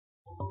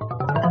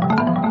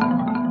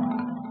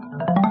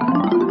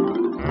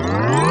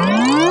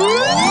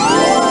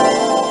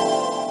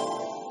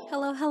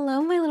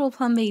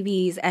plum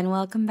babies, and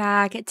welcome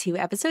back to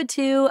episode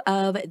 2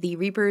 of the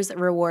Reaper's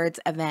Rewards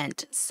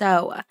event.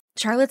 So,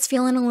 Charlotte's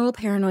feeling a little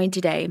paranoid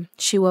today.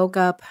 She woke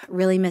up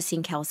really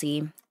missing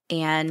Kelsey,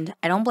 and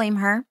I don't blame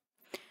her.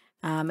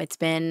 It's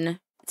been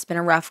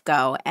a rough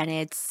go, and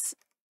it's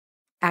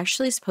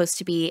actually supposed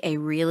to be a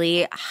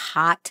really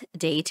hot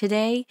day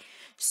today.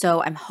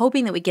 So, I'm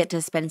hoping that we get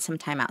to spend some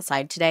time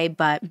outside today,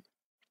 but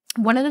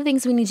one of the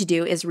things we need to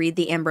do is read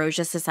the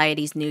Ambrosia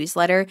Society's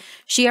newsletter.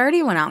 She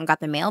already went out and got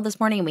the mail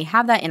this morning, and we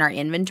have that in our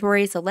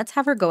inventory, so let's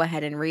have her go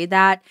ahead and read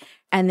that.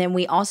 And then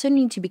we also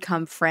need to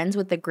become friends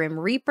with the Grim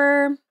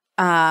Reaper.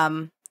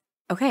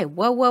 Okay,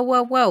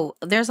 whoa.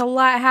 There's a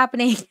lot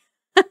happening.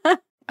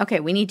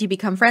 Okay, we need to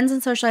become friends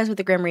and socialize with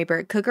the Grim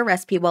Reaper, cook a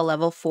recipe while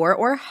level 4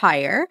 or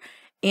higher,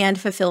 and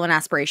fulfill an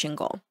aspiration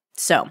goal.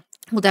 So,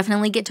 we'll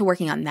definitely get to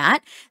working on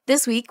that.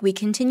 This week, we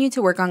continue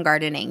to work on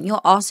gardening.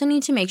 You'll also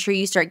need to make sure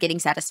you start getting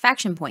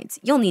satisfaction points.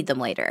 You'll need them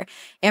later.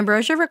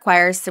 Ambrosia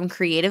requires some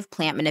creative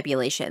plant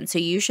manipulation, so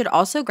you should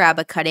also grab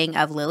a cutting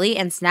of lily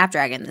and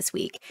snapdragon this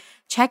week.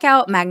 Check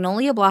out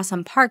Magnolia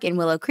Blossom Park in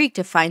Willow Creek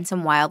to find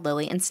some wild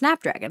lily and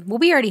snapdragon. Well,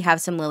 we already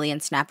have some lily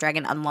and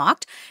snapdragon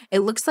unlocked. It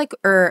looks like,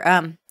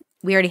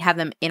 we already have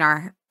them in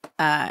our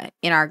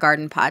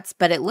garden pots,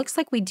 but it looks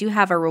like we do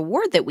have a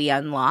reward that we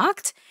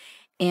unlocked.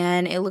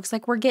 And it looks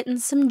like we're getting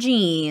some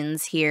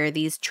jeans here,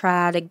 these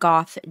trad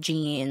goth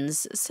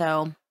jeans.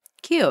 So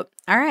cute.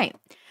 All right.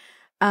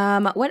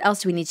 What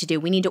else do we need to do?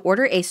 We need to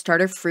order a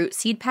starter fruit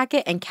seed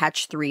packet and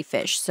catch 3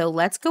 fish. So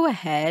let's go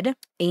ahead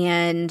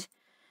and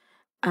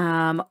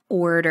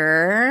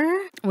order.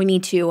 We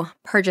need to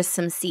purchase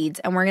some seeds,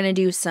 and we're going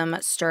to do some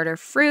starter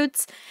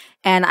fruits.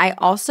 And I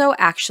also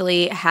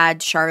actually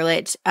had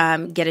Charlotte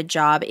get a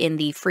job in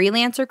the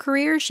freelancer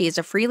career. She is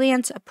a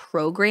freelance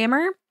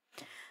programmer.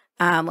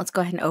 Let's go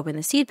ahead and open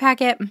the seed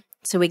packet.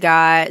 So we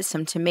got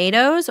some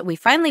tomatoes. We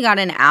finally got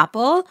an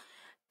apple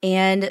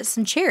and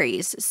some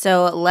cherries.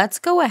 So let's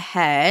go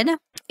ahead.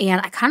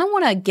 And I kind of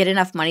want to get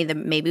enough money that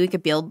maybe we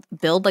could build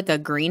like a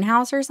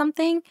greenhouse or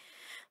something.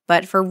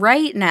 But for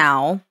right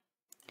now,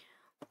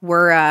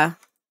 we're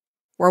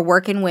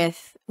working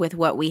with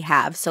what we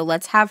have. So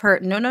let's have her.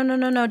 No,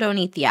 don't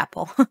eat the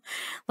apple.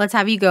 Let's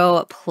have you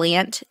go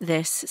plant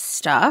this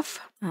stuff.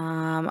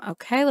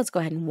 Okay, let's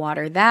go ahead and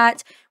water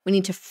that. We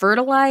need to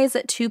fertilize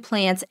 2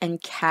 plants and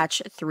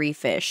catch 3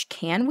 fish.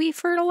 Can we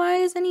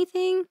fertilize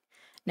anything?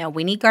 No,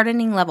 we need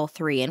gardening level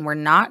 3, and we're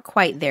not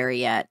quite there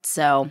yet.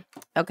 So,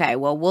 okay,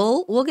 well,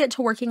 we'll get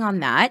to working on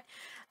that.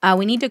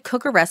 We need to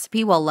cook a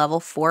recipe while level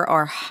 4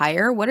 or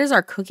higher. What is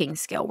our cooking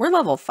skill? We're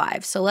level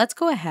 5, so let's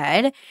go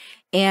ahead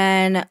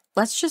and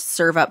let's just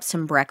serve up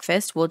some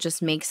breakfast. We'll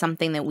just make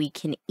something that we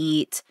can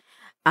eat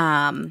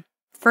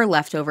for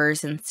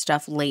leftovers and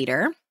stuff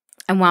later.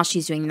 And while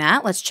she's doing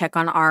that, let's check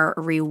on our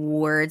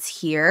rewards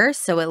here.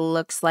 So it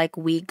looks like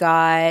we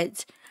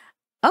got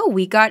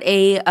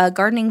a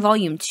gardening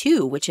volume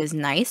 2, which is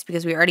nice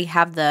because we already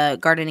have the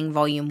gardening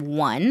volume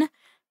 1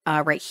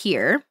 right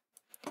here.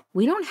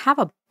 We don't have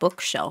a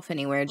bookshelf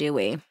anywhere, do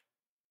we?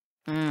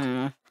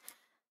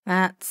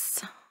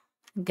 That's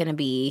gonna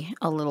be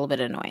a little bit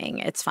annoying.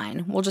 It's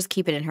fine. We'll just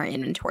keep it in her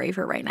inventory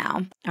for right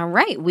now. All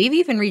right, we've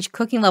even reached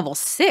cooking level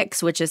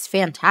 6, which is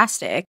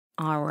fantastic.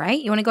 All right,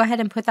 you want to go ahead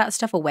and put that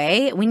stuff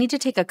away? We need to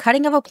take a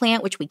cutting of a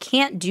plant, which we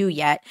can't do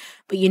yet,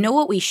 but you know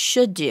what we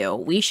should do?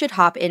 We should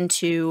hop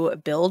into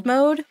build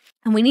mode,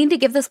 and we need to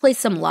give this place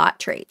some lot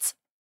traits.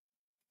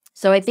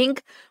 So I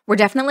think we're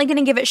definitely going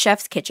to give it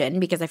Chef's Kitchen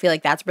because I feel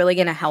like that's really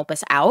going to help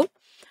us out.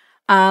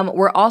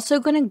 We're also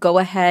going to go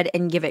ahead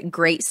and give it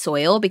Great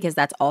Soil because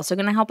that's also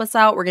going to help us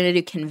out. We're going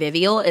to do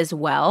Convivial as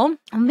well.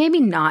 Maybe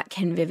not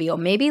Convivial.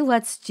 Maybe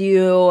let's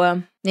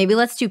do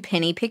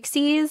Penny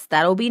Pixies.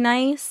 That'll be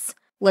nice.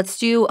 Let's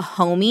do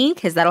Homey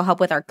because that'll help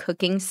with our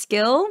cooking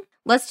skill.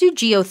 Let's do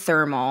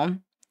Geothermal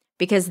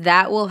because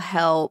that will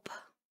help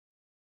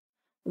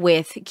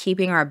with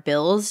keeping our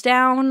bills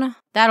down.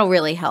 That'll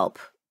really help.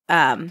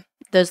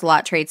 Those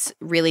lot traits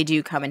really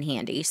do come in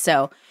handy.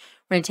 So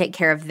we're going to take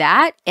care of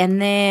that.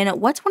 And then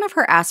what's one of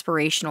her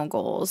aspirational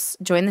goals?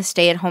 Join the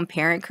stay-at-home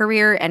parent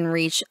career and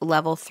reach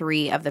level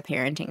 3 of the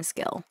parenting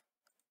skill.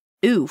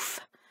 Oof.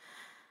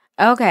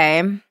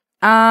 Okay.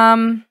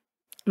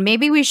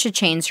 Maybe we should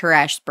change her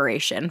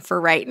aspiration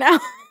for right now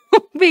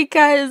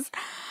because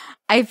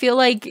I feel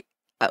like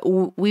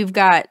we've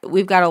got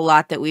a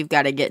lot that we've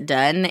got to get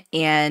done.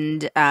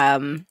 And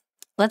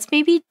let's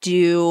maybe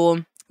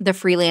do the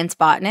freelance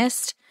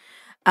botanist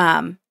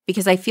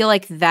because I feel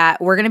like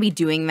that we're going to be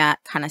doing that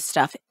kind of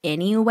stuff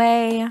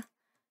anyway.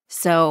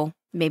 So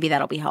maybe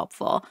that'll be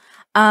helpful.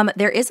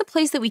 There is a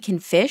place that we can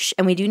fish,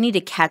 and we do need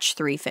to catch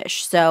 3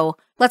 fish. So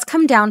let's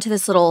come down to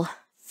this little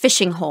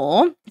fishing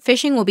hole.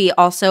 Fishing will be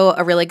also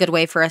a really good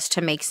way for us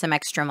to make some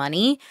extra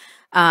money.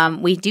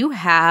 We do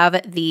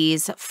have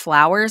these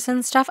flowers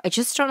and stuff. I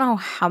just don't know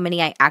how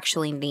many I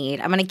actually need.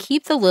 I'm going to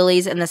keep the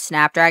lilies and the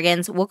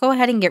snapdragons. We'll go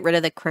ahead and get rid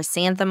of the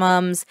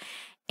chrysanthemums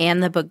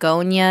and the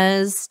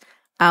begonias.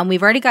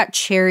 We've already got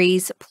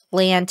cherries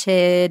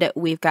planted.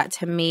 We've got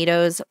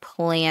tomatoes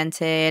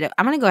planted.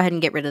 I'm going to go ahead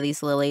and get rid of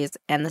these lilies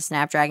and the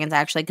snapdragons,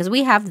 actually, because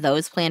we have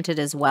those planted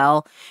as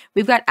well.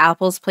 We've got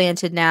apples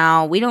planted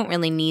now. We don't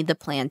really need the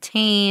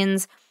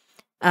plantains.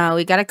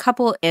 We got a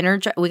couple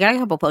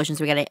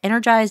potions. We got an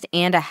energized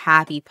and a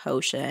happy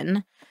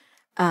potion.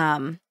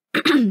 But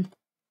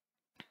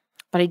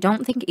I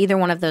don't think either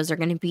one of those are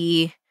going to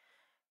be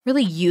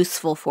really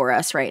useful for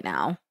us right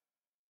now.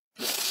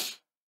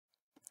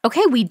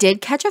 Okay, we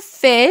did catch a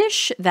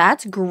fish.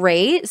 That's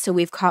great. So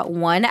we've caught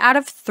 1 out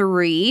of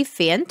 3.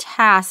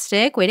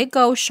 Fantastic. Way to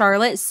go,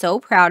 Charlotte. So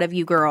proud of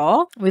you,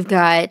 girl. We've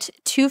got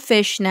 2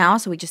 fish now,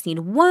 so we just need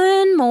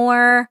 1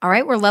 more. All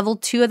right, we're level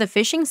 2 of the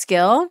fishing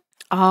skill.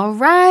 All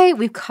right,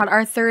 we've caught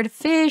our 3rd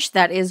fish.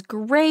 That is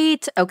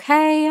great.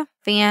 Okay,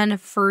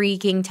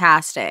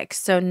 fan-freaking-tastic.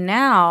 So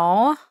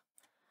now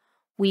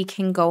we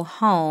can go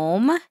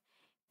home.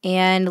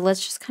 And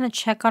let's just kind of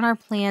check on our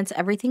plants.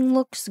 Everything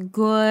looks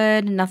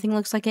good. Nothing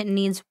looks like it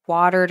needs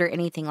watered or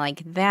anything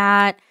like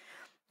that.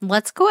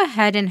 Let's go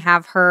ahead and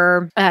have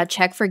her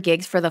check for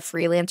gigs for the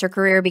freelancer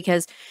career,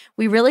 because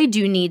we really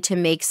do need to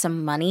make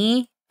some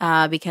money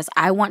because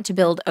I want to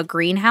build a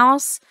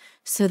greenhouse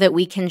so that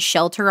we can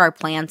shelter our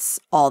plants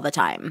all the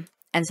time.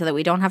 And so that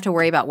we don't have to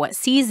worry about what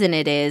season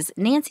it is.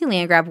 Nancy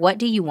Landgrab, what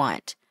do you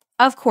want?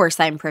 Of course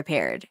I'm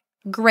prepared.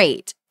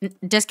 Great.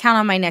 Discount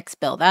on my next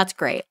bill. That's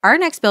great. Our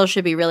next bill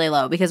should be really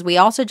low because we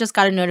also just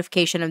got a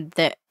notification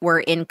that we're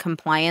in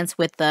compliance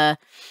with the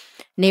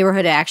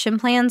neighborhood action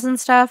plans and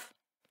stuff.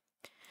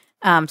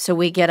 So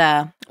we get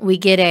a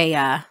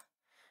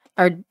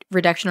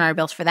reduction on our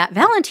bills for that.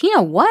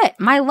 Valentina, what?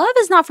 My love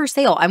is not for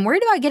sale. I'm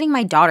worried about getting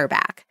my daughter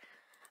back.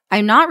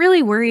 I'm not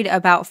really worried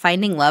about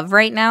finding love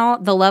right now.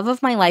 The love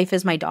of my life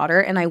is my daughter,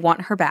 and I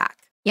want her back.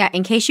 Yeah,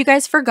 in case you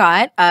guys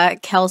forgot,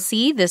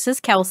 Kelsey, this is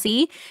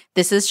Kelsey.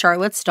 This is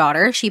Charlotte's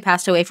daughter. She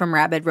passed away from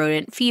rabid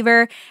rodent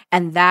fever,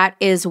 and that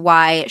is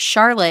why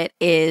Charlotte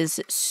is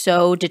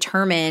so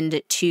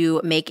determined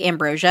to make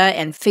ambrosia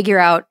and figure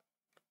out,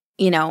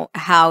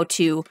 how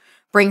to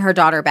bring her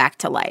daughter back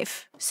to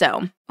life.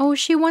 So, oh,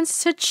 she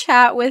wants to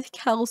chat with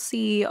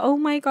Kelsey. Oh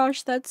my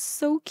gosh, that's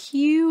so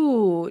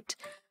cute.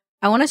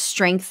 I want to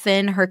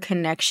strengthen her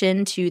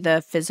connection to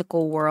the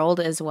physical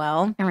world as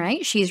well. All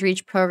right, she's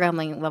reached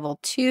programming level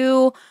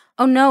 2.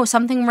 Oh no,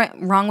 something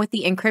wrong with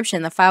the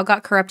encryption. The file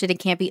got corrupted and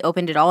can't be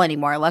opened at all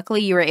anymore.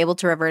 Luckily, you were able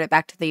to revert it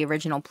back to the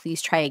original.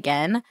 Please try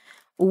again.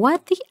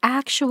 What the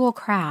actual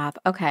crap?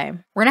 Okay,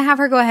 we're going to have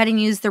her go ahead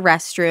and use the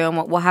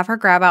restroom. We'll have her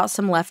grab out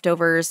some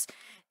leftovers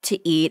to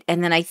eat.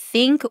 And then I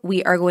think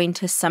we are going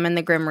to summon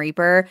the Grim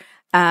Reaper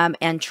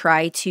and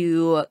try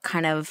to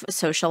kind of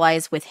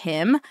socialize with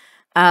him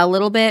a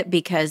little bit,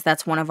 because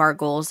that's one of our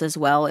goals as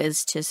well,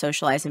 is to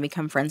socialize and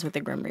become friends with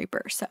the Grim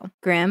Reaper. So,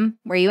 Grim,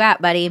 where you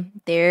at, buddy?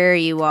 There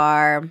you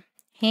are.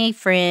 Hey,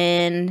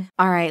 friend.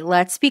 All right,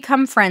 let's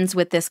become friends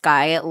with this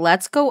guy.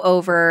 Let's go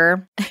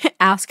over,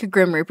 ask a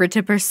Grim Reaper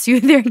to pursue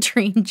their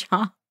dream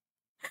job.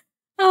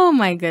 Oh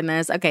my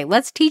goodness. Okay,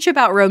 let's teach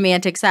about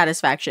romantic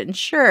satisfaction.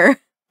 Sure.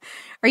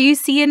 Are you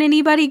seeing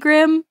anybody,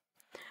 Grim?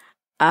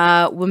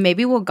 Well,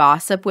 maybe we'll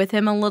gossip with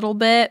him a little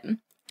bit.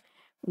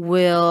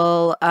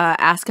 We'll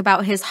ask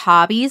about his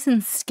hobbies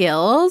and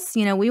skills.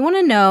 We want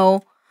to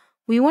know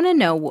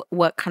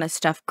what kind of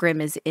stuff Grim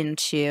is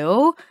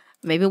into.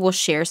 Maybe we'll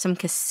share some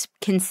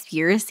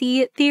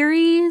conspiracy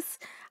theories.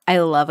 I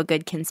love a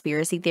good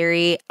conspiracy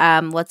theory.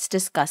 Let's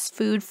discuss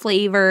food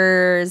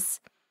flavors.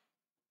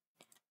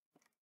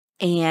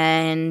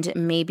 And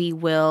maybe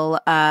we'll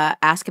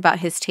ask about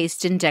his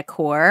taste in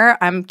decor.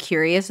 I'm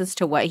curious as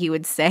to what he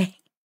would say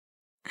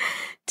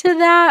to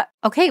that.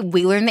 Okay,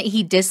 we learned that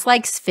he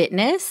dislikes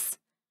fitness.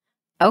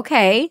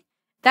 Okay,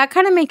 that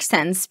kind of makes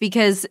sense,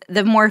 because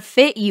the more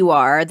fit you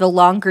are, the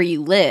longer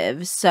you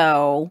live.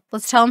 So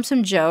let's tell him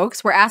some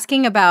jokes. We're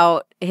asking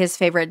about his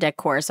favorite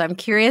decor, so I'm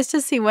curious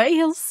to see what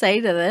he'll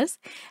say to this.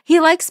 He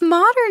likes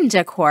modern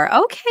decor.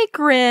 Okay,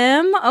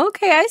 Grim.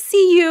 Okay, I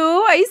see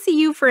you. I see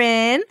you,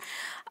 friend.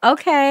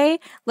 Okay,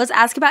 let's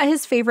ask about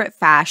his favorite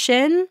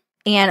fashion.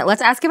 And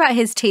let's ask about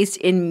his taste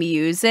in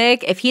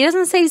music. If he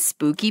doesn't say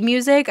spooky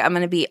music, I'm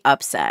going to be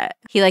upset.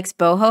 He likes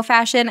boho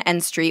fashion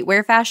and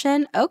streetwear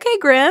fashion. Okay,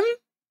 Grim.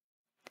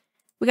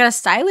 We got a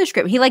stylish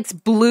Grim. He likes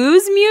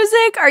blues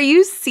music. Are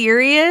you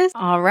serious?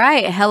 All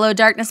right. Hello,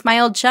 darkness, my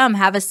old chum.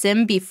 Have a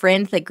sim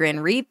befriend the Grim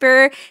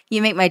Reaper.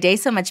 You make my day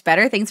so much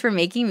better. Thanks for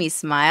making me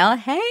smile.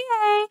 Hey.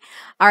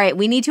 All right.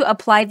 We need to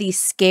apply the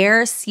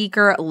Scare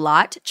Seeker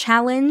Lot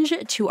Challenge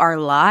to our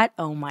lot.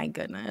 Oh my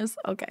goodness.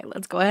 Okay.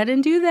 Let's go ahead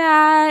and do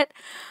that.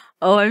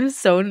 Oh, I'm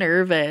so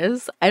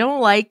nervous. I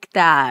don't like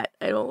that.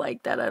 I don't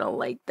like that. I don't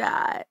like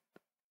that.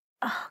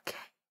 Okay.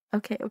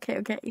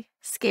 Okay.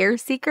 Scare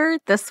Seeker,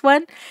 this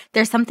one.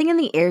 There's something in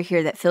the air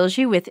here that fills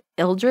you with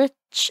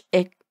eldritch?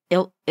 I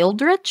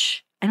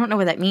don't know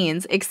what that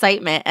means.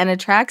 Excitement, and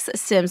attracts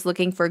Sims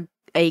looking for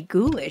a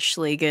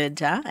ghoulishly good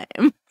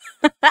time.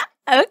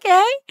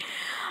 Okay.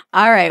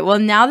 All right. Well,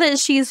 now that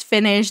she's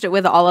finished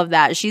with all of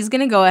that, she's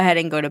going to go ahead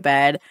and go to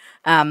bed.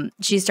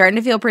 She's starting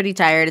to feel pretty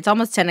tired. It's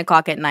almost 10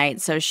 o'clock at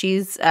night. So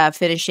she's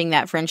finishing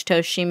that French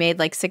toast she made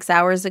like 6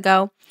 hours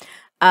ago.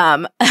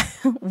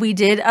 We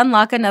did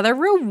unlock another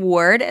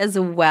reward as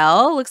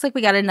well. Looks like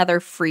we got another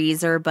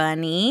freezer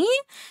bunny.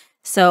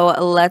 So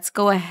let's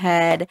go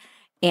ahead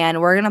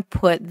and we're going to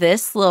put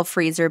this little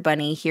freezer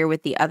bunny here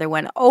with the other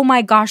one. Oh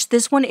my gosh,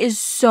 this one is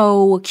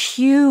so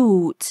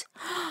cute.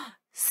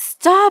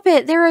 Stop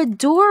it. They're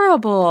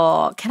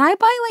adorable. Can I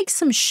buy like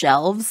some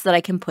shelves that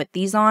I can put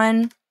these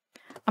on?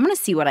 I'm going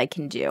to see what I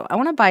can do. I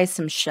want to buy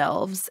some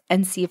shelves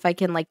and see if I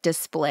can like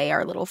display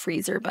our little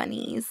freezer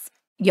bunnies.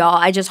 Y'all,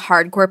 I just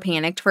hardcore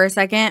panicked for a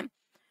second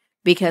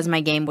because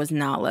my game was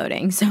not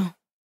loading. So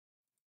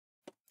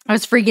I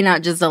was freaking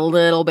out just a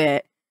little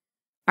bit.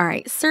 All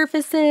right,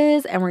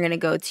 surfaces, and we're going to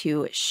go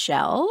to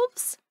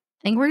shelves.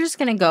 I think we're just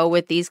going to go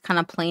with these kind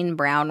of plain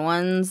brown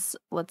ones.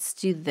 Let's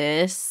do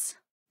this.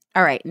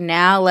 All right,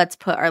 now let's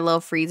put our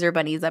little freezer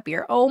bunnies up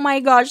here. Oh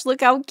my gosh,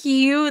 look how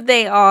cute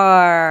they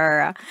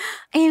are.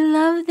 I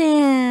love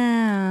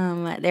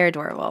them. They're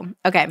adorable.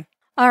 Okay.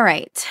 All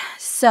right,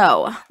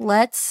 so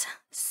let's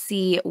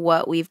see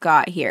what we've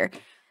got here.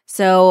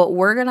 So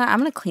I'm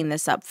gonna clean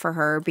this up for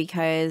her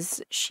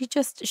because she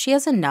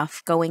has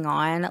enough going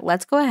on.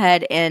 Let's go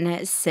ahead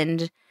and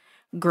send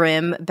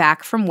Grim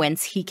back from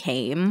whence he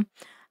came.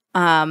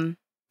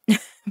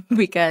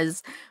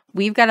 Because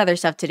we've got other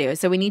stuff to do.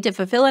 So we need to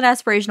fulfill an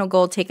aspirational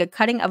goal, take a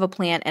cutting of a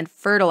plant and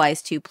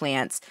fertilize 2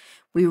 plants.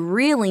 We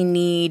really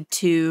need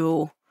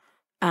to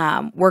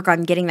work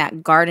on getting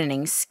that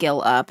gardening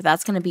skill up.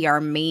 That's going to be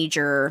our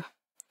major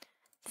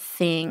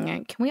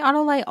thing. Can we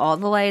auto light all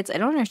the lights? I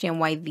don't understand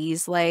why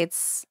these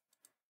lights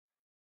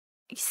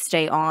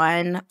stay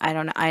on.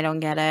 I don't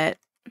get it.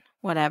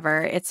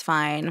 Whatever. It's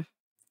fine.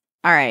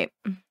 All right.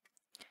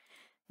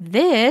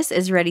 This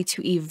is ready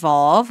to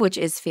evolve, which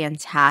is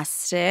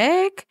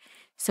fantastic.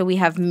 So we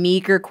have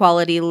meager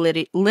quality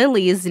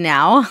lilies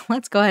now.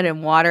 Let's go ahead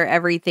and water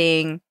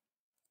everything.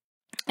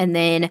 And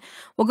then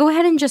we'll go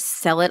ahead and just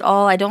sell it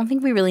all. I don't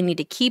think we really need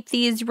to keep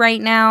these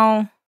right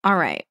now. All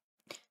right.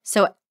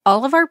 So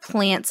all of our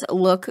plants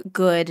look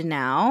good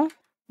now.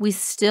 We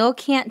still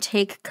can't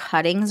take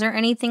cuttings or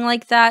anything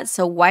like that.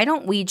 So why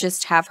don't we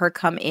just have her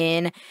come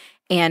in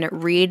and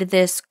read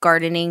this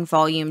gardening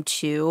volume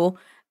 2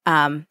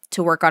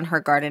 to work on her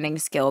gardening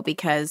skill,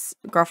 because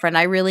girlfriend,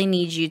 I really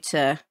need you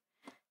to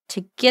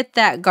get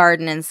that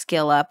gardening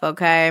skill up,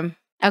 okay?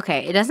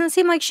 Okay, it doesn't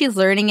seem like she's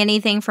learning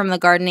anything from the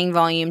gardening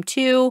volume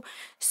 2,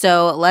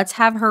 so let's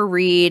have her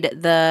read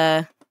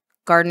the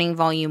gardening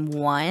volume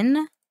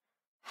 1.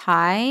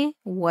 Hi,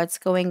 what's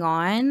going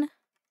on?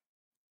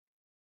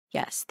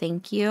 Yes,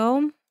 thank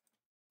you.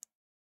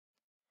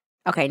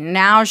 Okay,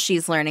 now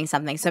she's learning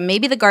something. So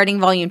maybe the gardening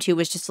volume 2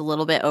 was just a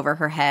little bit over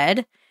her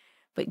head.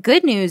 But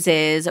good news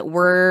is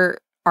our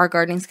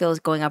gardening skill is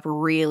going up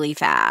really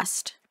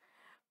fast.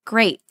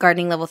 Great,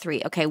 gardening level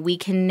 3. Okay, we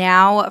can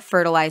now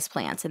fertilize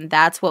plants, and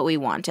that's what we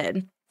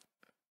wanted.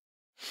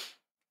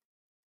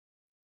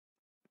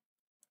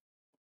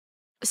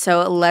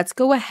 So let's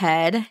go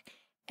ahead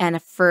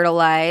and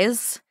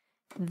fertilize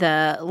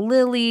the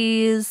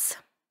lilies,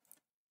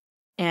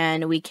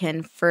 and we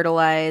can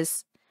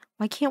fertilize.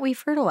 Why can't we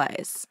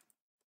fertilize?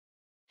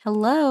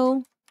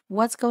 Hello,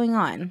 what's going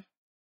on?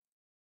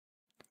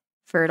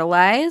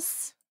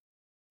 Fertilize.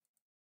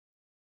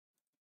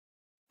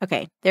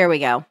 Okay, there we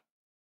go.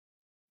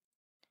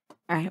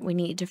 All right, we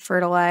need to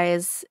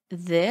fertilize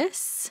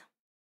this.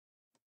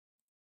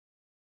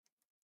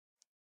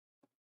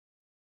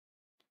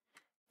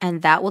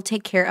 And that will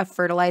take care of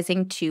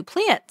fertilizing 2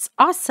 plants.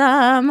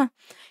 Awesome.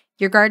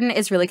 Your garden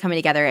is really coming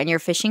together, and your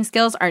fishing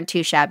skills aren't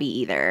too shabby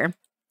either.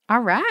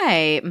 All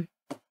right.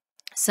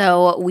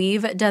 So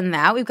we've done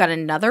that. We've got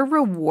another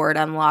reward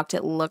unlocked,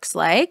 it looks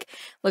like.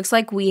 Looks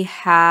like we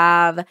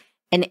have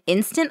an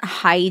instant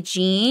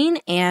hygiene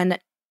and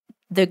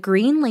the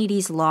Green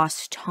Lady's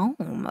Lost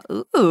Tome.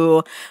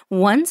 Ooh.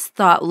 Once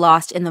thought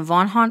lost in the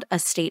Von Haunt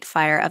estate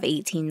fire of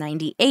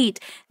 1898,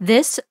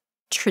 this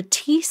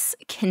treatise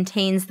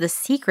contains the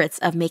secrets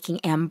of making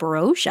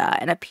ambrosia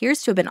and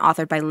appears to have been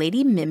authored by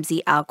Lady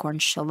Mimsy Alcorn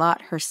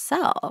Shalott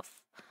herself.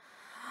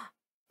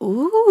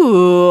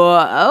 Ooh,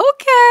 okay.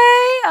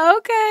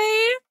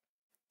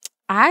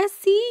 I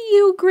see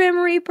you, Grim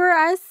Reaper.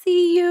 I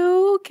see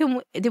you.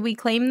 Did we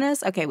claim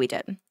this? Okay, we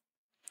did.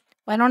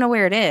 Well, I don't know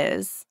where it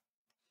is.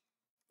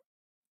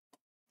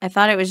 I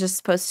thought it was just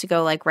supposed to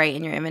go like right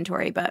in your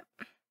inventory, but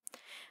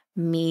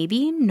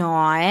maybe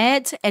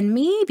not. And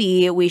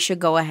maybe we should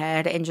go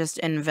ahead and just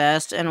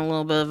invest in a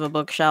little bit of a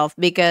bookshelf,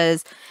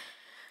 because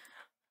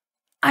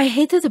I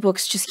hate that the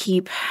books just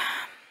keep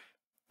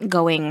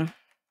going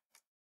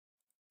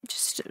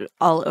just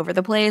all over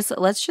the place.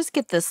 Let's just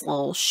get this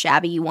little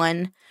shabby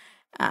one.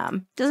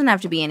 Doesn't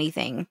have to be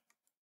anything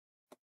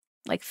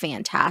like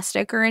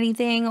fantastic or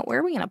anything. Where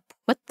are we going to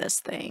put this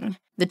thing?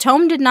 The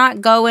tome did not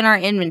go in our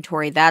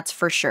inventory, that's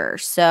for sure.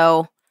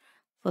 So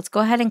let's go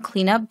ahead and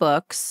clean up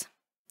books.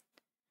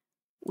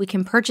 We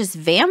can purchase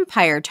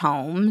vampire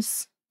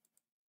tomes,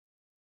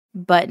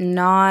 but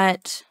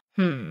not,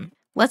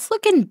 Let's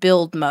look in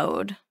build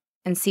mode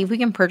and see if we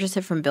can purchase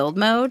it from build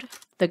mode.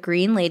 The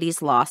Green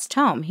Lady's Lost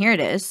Tome. Here it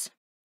is.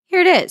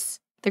 Here it is.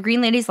 The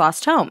Green Lady's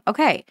Lost Tome.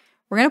 Okay,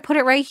 we're going to put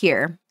it right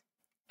here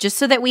just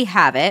so that we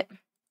have it.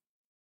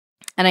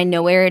 And I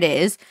know where it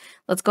is.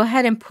 Let's go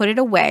ahead and put it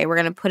away. We're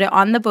going to put it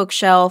on the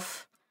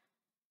bookshelf.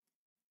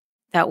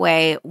 That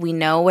way we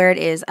know where it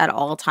is at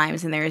all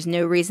times and there is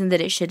no reason that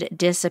it should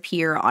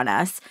disappear on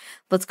us.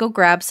 Let's go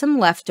grab some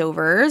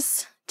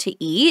leftovers to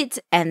eat,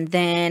 and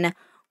then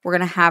we're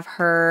going to have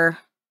her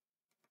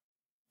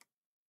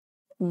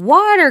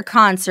water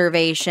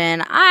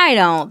conservation. I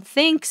don't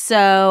think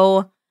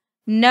so.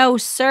 No,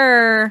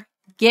 sir.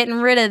 Getting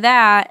rid of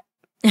that.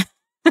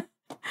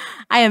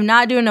 I am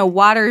not doing a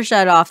water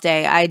shut-off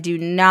day. I do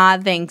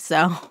not think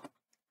so.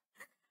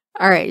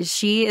 All right,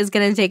 she is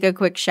going to take a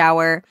quick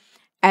shower.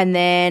 And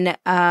then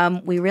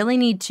we really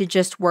need to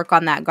just work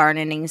on that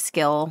gardening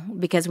skill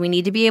because we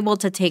need to be able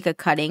to take a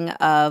cutting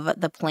of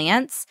the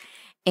plants,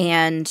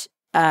 and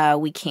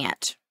we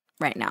can't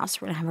right now. So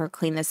we're going to have her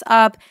clean this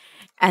up,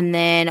 and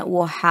then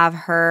we'll have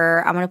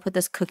her, I'm going to put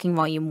this cooking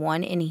volume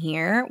 1 in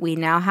here. We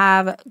now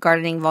have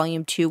gardening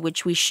volume 2,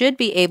 which we should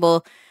be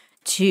able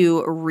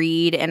to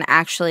read and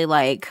actually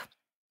like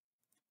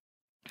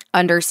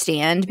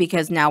understand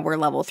because now we're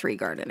level 3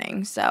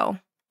 gardening. So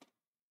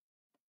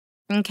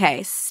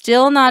okay,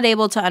 still not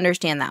able to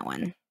understand that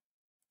one.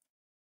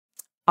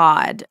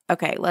 Odd.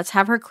 Okay, let's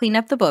have her clean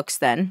up the books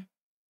then.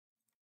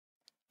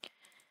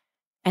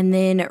 And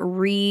then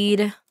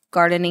read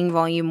gardening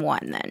volume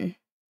 1 then.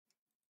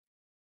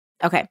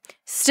 Okay,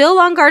 still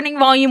on gardening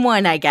volume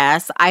 1, I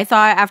guess. I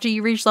thought after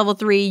you reach level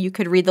 3, you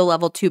could read the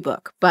level 2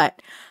 book,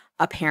 but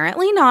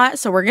apparently not.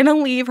 So we're going to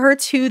leave her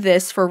to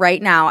this for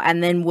right now,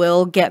 and then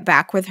we'll get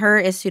back with her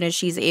as soon as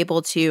she's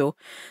able to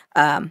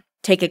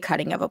take a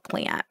cutting of a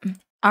plant.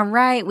 All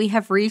right, we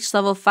have reached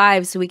level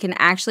 5, so we can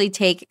actually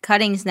take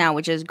cuttings now,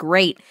 which is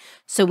great.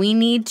 So we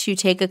need to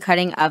take a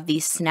cutting of the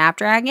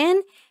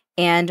Snapdragon,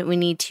 and we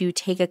need to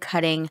take a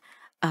cutting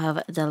of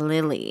the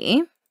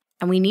Lily.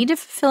 And we need to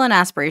fulfill an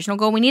aspirational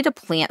goal. We need to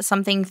plant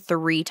something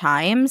 3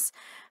 times.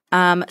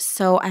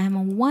 So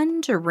I'm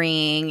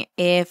wondering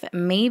if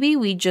maybe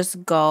we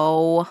just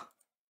go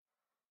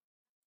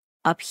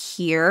up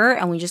here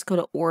and we just go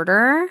to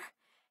order.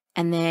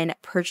 And then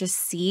purchase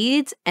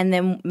seeds, and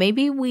then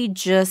maybe we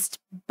just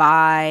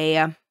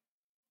buy,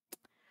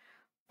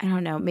 I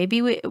don't know,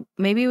 maybe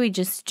we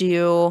just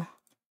do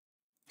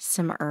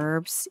some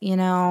herbs, you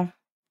know,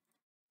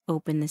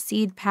 open the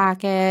seed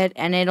packet,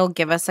 and it'll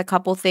give us a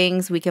couple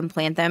things. We can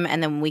plant them,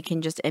 and then we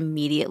can just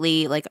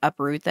immediately like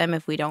uproot them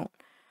if we don't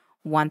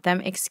want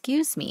them.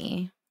 Excuse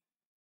me.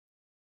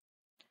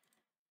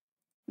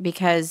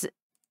 Because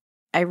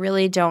I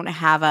really don't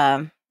have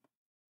a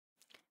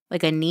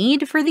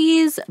need for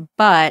these,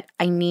 but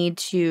I need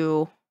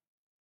to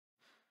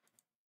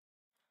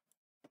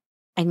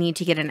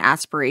get an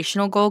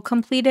aspirational goal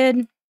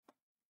completed.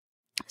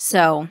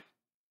 So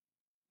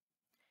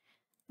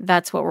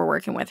that's what we're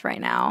working with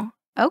right now.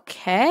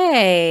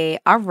 Okay.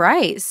 All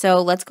right.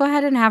 So let's go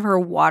ahead and have her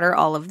water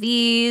all of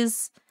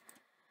these.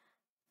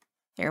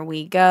 There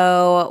we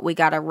go. We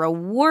got a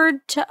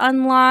reward to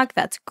unlock.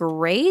 That's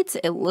great.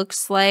 It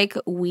looks like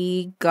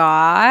we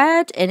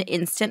got an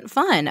instant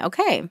fun.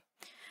 Okay.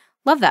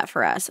 Love that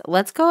for us.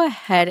 Let's go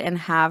ahead and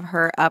have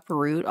her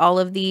uproot all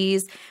of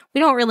these. We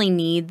don't really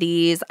need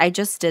these. I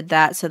just did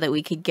that so that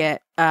we could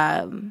get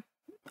our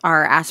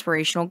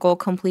aspirational goal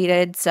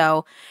completed.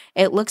 So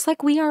it looks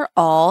like we are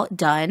all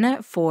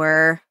done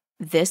for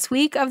this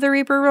week of the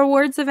Reaper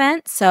Rewards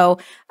event. So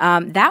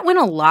that went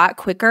a lot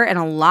quicker and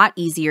a lot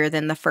easier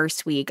than the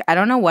first week. I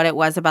don't know what it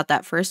was about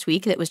that first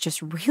week that was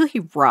just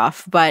really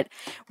rough, but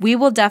we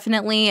will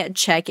definitely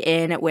check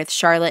in with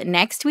Charlotte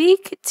next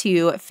week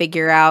to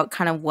figure out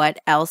kind of what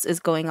else is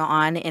going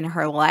on in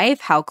her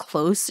life, how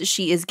close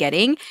she is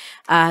getting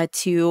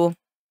to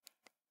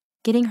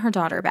getting her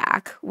daughter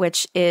back,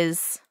 which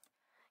is,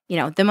 you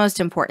know, the most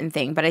important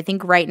thing. But I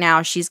think right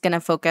now she's going to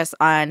focus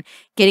on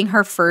getting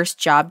her first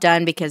job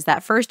done because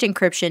that first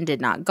encryption did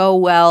not go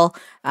well.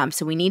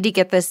 So we need to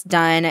get this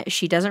done.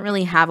 She doesn't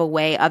really have a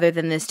way other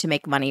than this to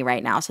make money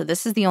right now. So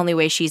this is the only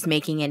way she's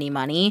making any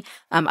money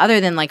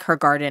other than like her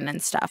garden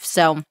and stuff.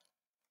 So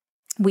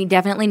we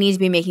definitely need to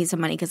be making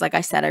some money because, like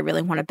I said, I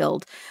really want to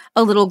build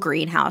a little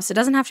greenhouse. It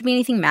doesn't have to be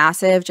anything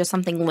massive, just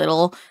something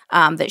little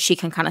that she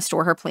can kind of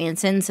store her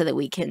plants in so that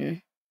we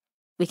can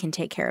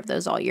take care of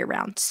those all year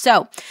round.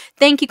 So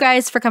thank you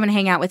guys for coming to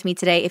hang out with me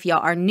today. If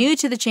y'all are new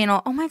to the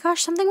channel, oh my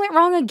gosh, something went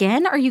wrong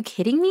again. Are you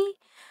kidding me?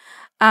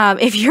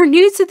 If you're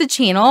new to the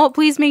channel,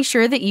 please make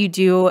sure that you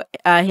do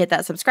hit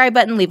that subscribe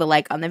button, leave a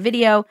like on the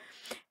video,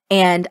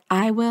 and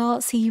I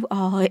will see you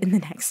all in the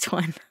next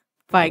one.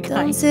 Bye, guys.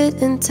 Don't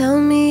sit and tell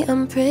me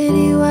I'm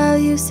pretty while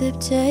you sip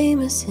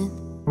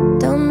Jameson.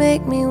 Don't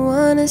make me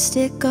wanna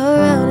stick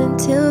around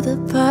until the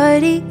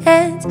party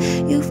ends.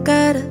 You've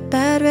got a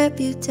bad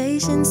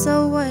reputation,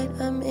 so what?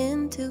 I'm